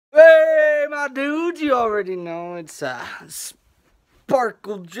Yeah, dude, you already know it's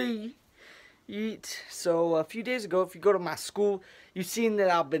Sparkle G. So a few days ago, if you go to my school, you've seen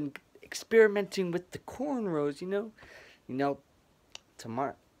that I've been experimenting with the cornrows. You know,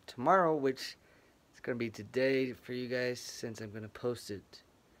 tomorrow, which is gonna be today for you guys, since I'm gonna post it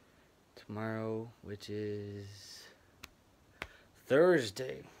tomorrow, which is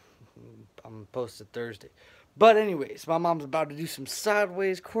Thursday. I'm gonna post it Thursday. But anyways, my mom's about to do some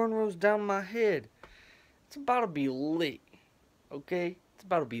sideways cornrows down my head. It's about to be lit. Okay? It's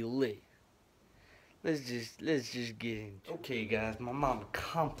about to be lit. Let's just get into it. Okay guys, my mom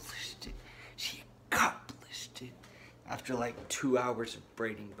accomplished it. She accomplished it. After like 2 hours of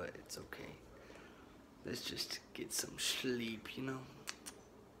braiding, but it's okay. Let's just get some sleep, you know?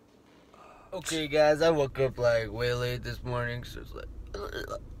 Okay guys, I woke up like way late this morning, so it's like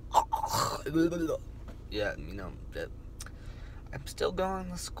yeah, you know, I'm still going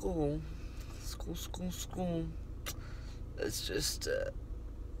to school. School. Let's just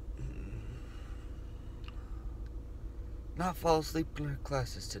not fall asleep in our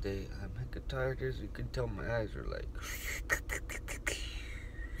classes today. I'm hecka tired, as you can tell. My eyes are like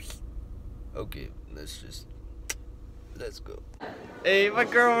okay, let's go. Hey, my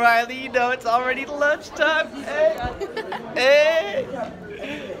girl Riley, you know it's already lunchtime. Hey.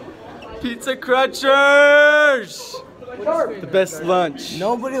 Pizza Crunchers! The best lunch.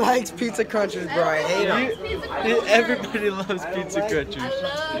 Nobody likes Pizza Crunchers, bro. I hate them. Everybody loves Pizza Crunchers.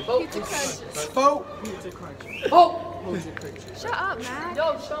 I love Pizza Crunchers. Pizza Crunchers. Oh! Shut up, Mac.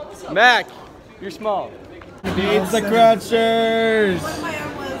 Yo, show me something. Mac, you're small. Pizza Crunchers!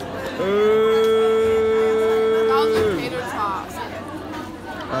 Ooh! Tater tots.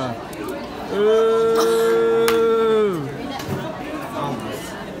 Ooh!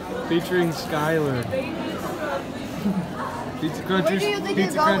 Featuring Skylar. Pizza Crunchers,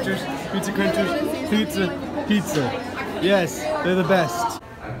 Pizza Crunchers, Pizza Crunchers, Pizza. Yes, they're the best.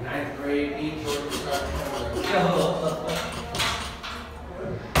 Ninth grade,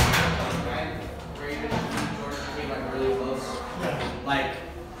 really close. Like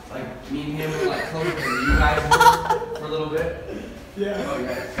me and him were like closer than you guys were for a little bit. Yeah. Oh,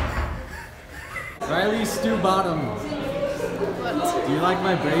 yeah. Riley Stew Bottom. Do you like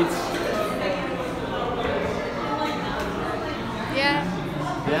my braids? Yeah.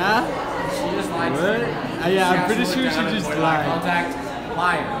 Yeah? She just lied to What? me. Yeah, I'm pretty She sure looked she at him, just avoided eye lied. contact.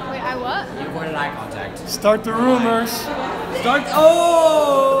 Liar. Wait, I what? You avoided eye contact. Start the rumors. Start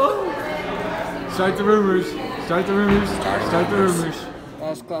the rumors. Start the rumors.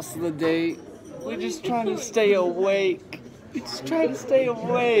 Last class of the day. We're just trying to stay awake. Hey.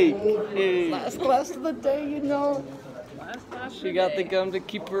 Last class of the day, you know. She got the gum to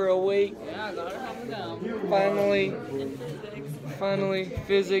keep her awake. Yeah, I got her on the gum. Finally,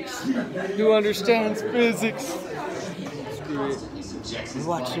 physics. Who understands physics? Screw it. We're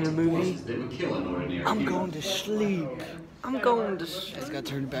watching a movie. I'm going to sleep. I just gotta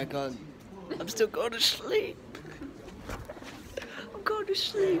turn it back on. I'm still going to sleep.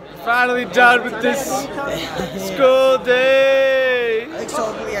 Finally done with this school day. I think so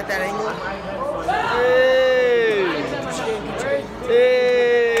ugly at that angle.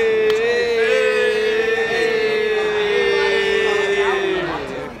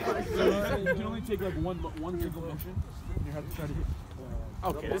 You can only take like one single motion. You have to try to hit.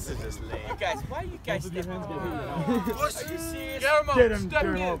 Okay, this is just lame. You guys, why you guys Both of your hands get hit. Are you serious? Get him, get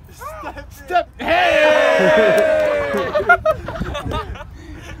him up. Step. Hey!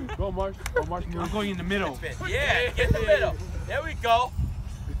 Go, Marsh. Oh, Marsh, I'm going in the middle. Yeah, get in the middle. There we go.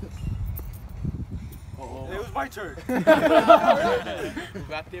 Uh-oh. It was my turn. Move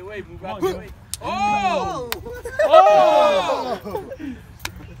out their way, Oh! Oh!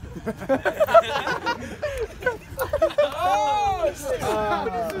 Oh! Stay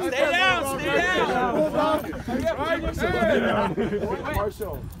down!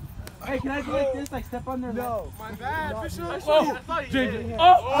 Marshall. Hey, can I do like this? Like step on their neck? No. My bad, Bishop. Oh! JJ.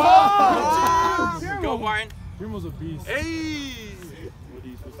 Go, Martin. Primo's a beast. Hey! What are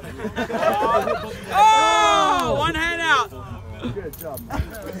you supposed to do? Oh! One hand out. Good job, man.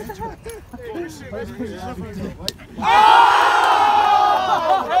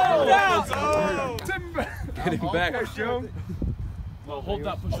 Get him back. Well, hold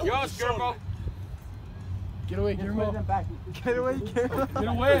that push up. Yo, Skirbo. Get away, get away. Get away, Get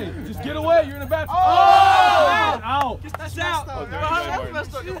away. Just get away. You're in a bad spot. Oh! Out. That's out. That's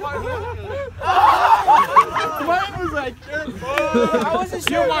messed up. Mine was like, I wasn't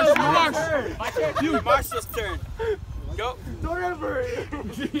sure. You, Marshall's turn. Go. don't ever.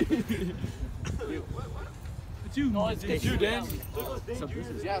 It's you. No, it's you, Dan.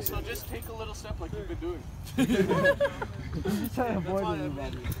 Yeah, so just take a little step like you've been doing. He's just trying to avoid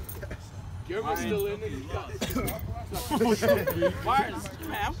everybody. Guillermo's still in it. Martin's,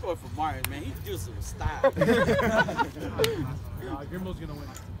 man, I'm going for Martin, man. He's doing some style. Guillermo's gonna win.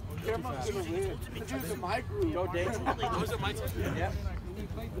 Guillermo's gonna win. It's my group. Go, Dave. Was it my turn? Yep.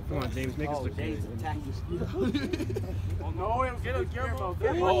 Come on, James, make us look good. Oh, no, it'll get a Guillermo.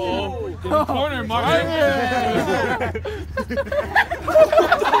 Oh, in the corner, Martin.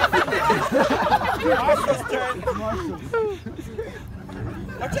 Marshall's turn.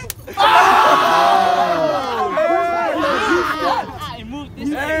 Watch it.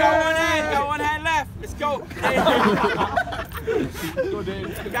 Hey, got one hand left. Let's go. Go,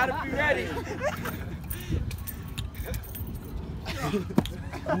 Dave. You gotta be ready.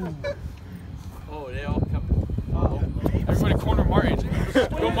 Oh, they all come. Everybody corner Martin.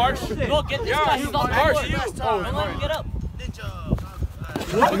 Go, Marsh. Go get this guy. He's on Marsh. board. Don't let him get up.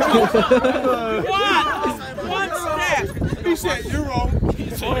 One step. He said Euro.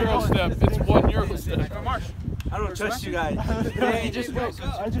 It's a Euro step. It's 1 Euro step. Marsh. I don't trust you guys. Yeah, you just go.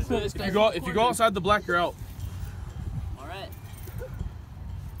 If you go outside the black, you're out. All right.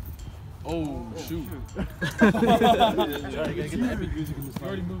 Oh shoot! You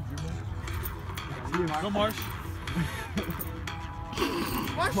already moved. Go, Marsh.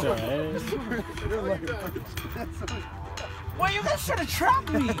 Why you guys trying to trap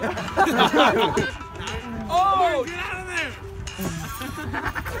me? Oh, get out of there!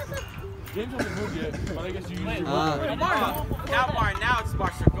 James hasn't moved yet, but I guess you use your Now, Martin. Now it's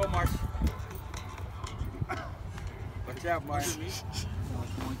Marshall. Go, Marsh. Watch out, Martin.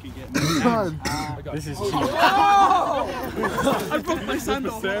 This is Oh! I broke my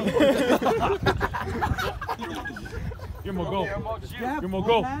sandal. Guillermo, go. Guillermo,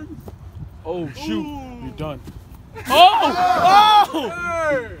 go. Oh shoot! You're done. Oh!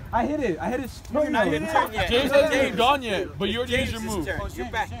 I hit it. I hit it straight. Not even turn yet. James hasn't even gone yet, but you already used your James' move. turn. You're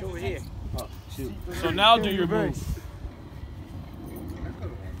back over here. So now do your move.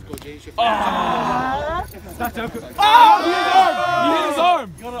 Oh! You hit his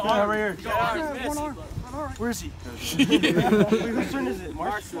arm! Right here. Where is he? Whose turn is it?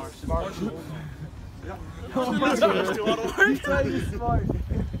 Marshall.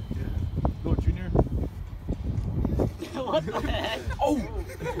 Go, Junior. What the heck? Oh!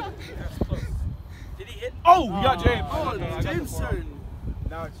 Did he hit? Oh! You got James. Oh, it's James' turn.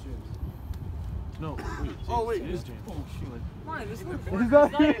 Now it's James. No. Oh, wait. It is James. Is that It's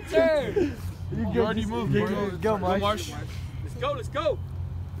not your turn. You already moved. Go, Marsh. Let's go.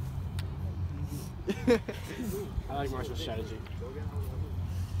 I like Marshall's strategy.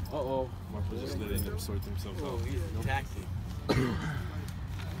 Uh-oh. Marshall just let him sort himself out. He's attacking.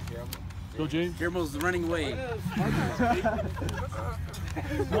 Go, James. Guillermo's running away.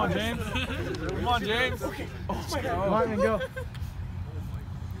 Come on, James. Come on, James. Martin, go.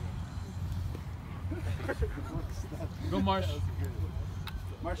 Go, Marsh.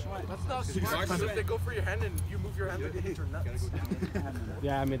 Marshall, That's not smart. If they go for your hand and you move your hand, they hit your nuts.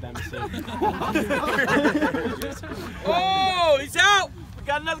 Yeah, I made that mistake. Oh, he's out. We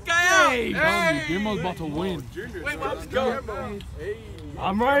got another guy out. Hey! Guillermo's about to win. Wait, let's go.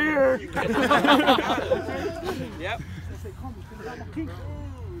 I'm right here. Yep.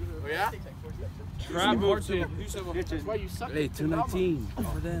 Oh, yeah? Trap Martin. That's why you suck. Hey, 219.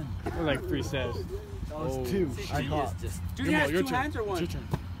 Like 3 sets. Oh. 2. I caught. Junior has your 2 turn. hands or It's 1? your turn.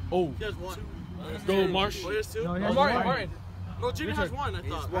 Oh. He has one. Go, Marsh. Oh, he has 2? No, he Oh, has Martin, one. Martin. No, Junior has 1, I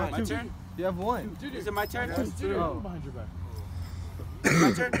thought. My turn? You have 1. Is it my turn? Oh. Behind your back.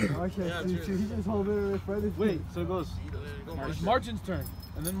 My turn? Okay, Yeah, so he just hold it in front of his Wait, so it goes. It's Martin's turn,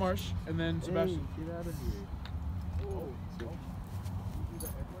 and then Marsh, and then Sebastian. Get out of here.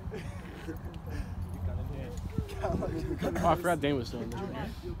 Oh, I forgot Dane was still in there.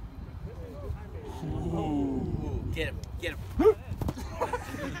 Ooh, get him.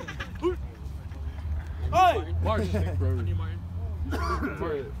 Marsh. Martin. You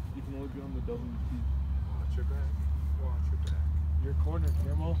can only be on the WP. Watch your back. Watch your back. Your corner,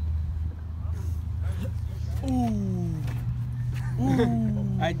 Guillermo.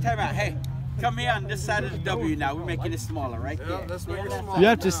 Alright, time out. Hey, come here on this side of the W now. We're making it smaller, right Yeah, there. let's make it small. You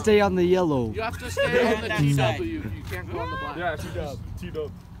have to stay on the yellow. You have to stay on the That TW. side. You can't go on the black. Yeah, T-Dub.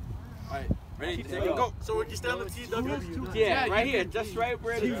 T-Dub. Ready, take a go. So we can stay on the TW. Yeah, right here. Just right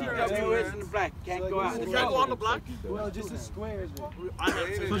where the TW is in the black. Can't go out. You can't go on the black? Well, just a square. I have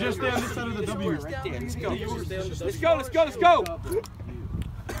to. So just stay on this side of the W. Right there. Let's go. Let's go.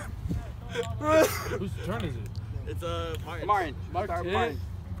 Whose turn is it? It's Martin. Martin. Start Martin.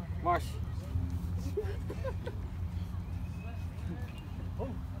 Marsh.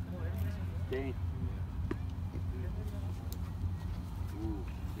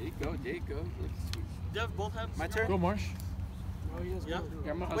 There you go. Do you have both hands? My turn? Go, Marsh. Yeah?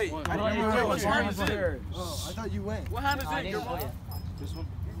 Wait, I didn't even wait. What hand is it? Oh, I thought you went. What hand is it? Your mom? This one?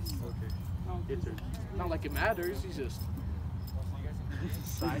 Okay. Not like it matters, he's just...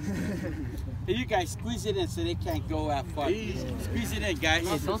 Hey, you guys squeeze it in so they can't go have fun. Squeeze it in, guys.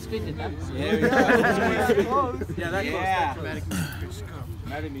 Hey, don't squeeze it back. There we go. Yeah, that goes. Yeah.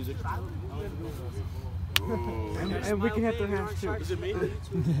 Dramatic music. And we can hit their hands too. Is it me?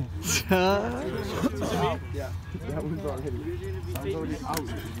 Yeah. That one's already. Sounds already out.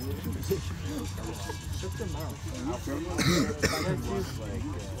 Shut them out.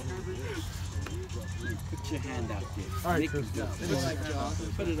 Put your hand out there. All right, Make Chris.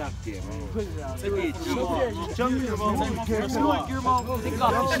 Put it out there, man. Put it out. Look at you. Jump your mom. Take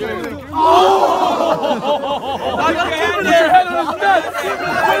off your shirt. Put your hand Put your head on his nuts! Put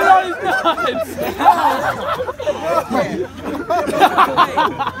it on his nuts!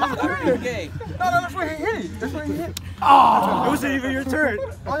 Okay. No, that's where he hit it. That's where he hit it. Oh! It wasn't even your turn.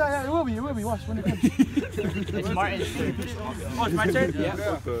 Oh, yeah, it will be. It will be. Watch when it comes. It's Martin's turn. Oh, it's my turn? Yeah.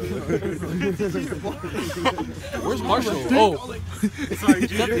 Where's Marshall? Oh! Sorry,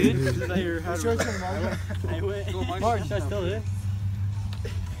 Junior. It's your turn, Mark. I went. Marsh. I still hit.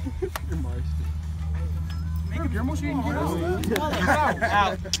 You're Marsh. Guillermo shooting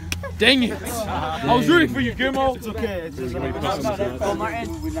Out. Dang it! I was rooting for you, Guillermo! It's okay. It's just Go, Martin.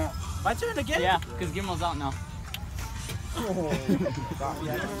 My turn again? Yeah, because Gilmo's out now.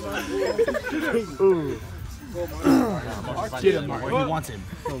 Get him, Martin. He wants him.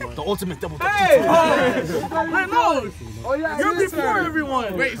 The ultimate double touch. Hey! No! Oh, yeah. You're before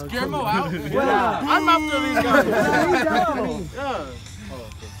everyone! Wait, is Guillermo out? Yeah. I'm after these guys! Yeah.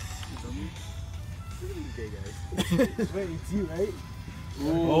 Wait, it's you, right?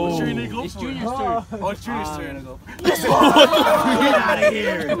 Oh. It's Junior's turn. Oh, it's Junior's turn. Get out of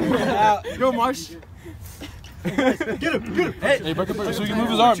here! Go, Marsh. Get him! Hey, back up, so he can move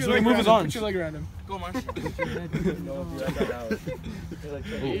his arms. So he can move his arms. Put your leg around him. Go, Marsh.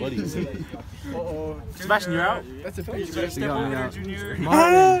 Oh, buddy. Sebastian, you're out. That's a face. Step over there, Junior. I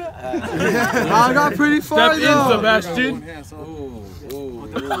got pretty far, Step in, Sebastian. Oh,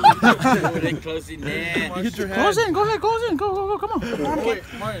 they closing in. Hit your Close hand. in. Go ahead. Close in. Go. Come on. Wait,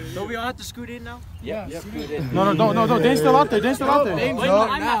 Martin, don't we all have to scoot in now? Yeah. No, Dane's still out there. Dane's still out there. Wait, no,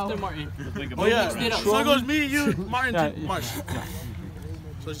 I'm after Martin. Oh, yeah. Mixed it up. So it goes me, you, Martin, Yeah. Marsh.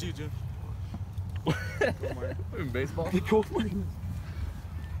 So it's you, June. In baseball? Dude.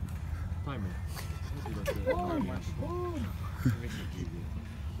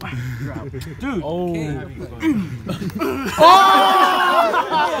 Oh. Okay,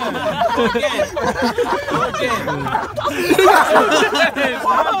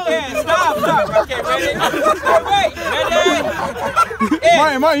 stop. Okay, ready?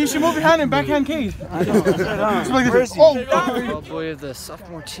 Wait, Martin, you should move your hand in backhand case. I know. Like this. Oh boy of the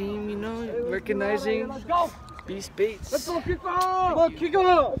sophomore team, you know, recognizing Beast Bates. Let's go, Kick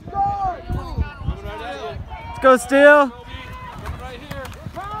off. Let's go, Steele.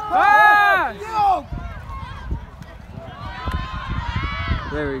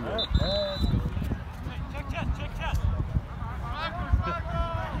 There we go.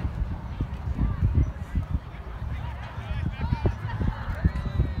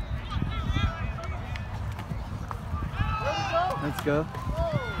 Let's go.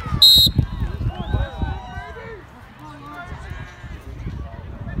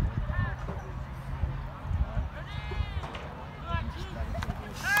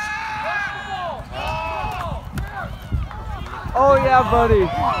 Oh yeah, buddy.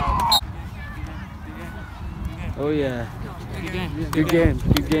 Oh yeah. Good game.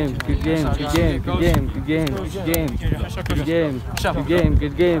 Good game. Good game. Good game. Good game. Good game. Good game. Good game. Good game.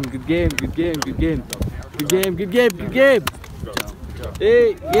 Good game. Good game. Good game. Good game. Good game. Good game. Good game.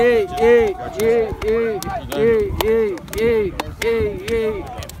 Hey, hey, hey, hey, hey, hey, hey, hey, hey, hey.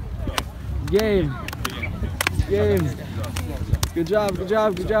 Game. Game. Good job, good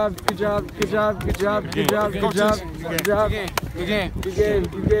job, good job, good job, good job, good job, good job, good job, good job. Good game. Good game,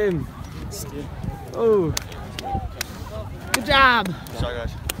 good game. Oh. Good job.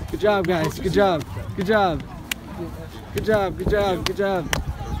 Good job, guys. Good job. Good job. Good job, good job, good job.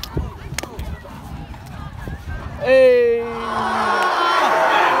 Hey.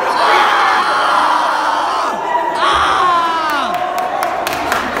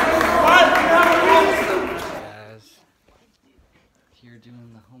 Guys, here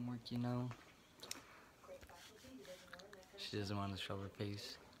doing the homework, you know. She doesn't want to show her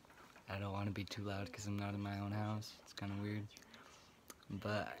face. I don't want to be too loud because I'm not in my own house. It's kind of weird.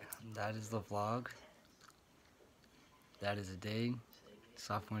 But that is the vlog. That is a day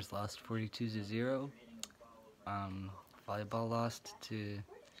Sophomores lost 42-0. Volleyball lost to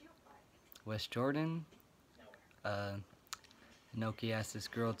West Jordan. Inoki asked this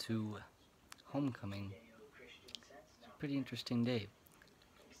girl to homecoming. It's a pretty interesting day.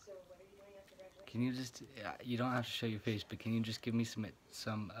 Can you just, you don't have to show your face, but can you just give me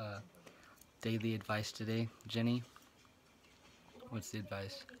some daily advice today, Jenny? What's the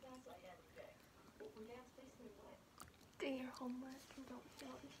advice? Do your homework and don't fail your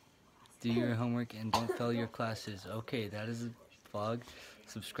classes. Do your homework and don't fail your classes. Okay, that is a vlog.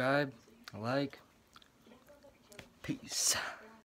 Subscribe, like. Peace.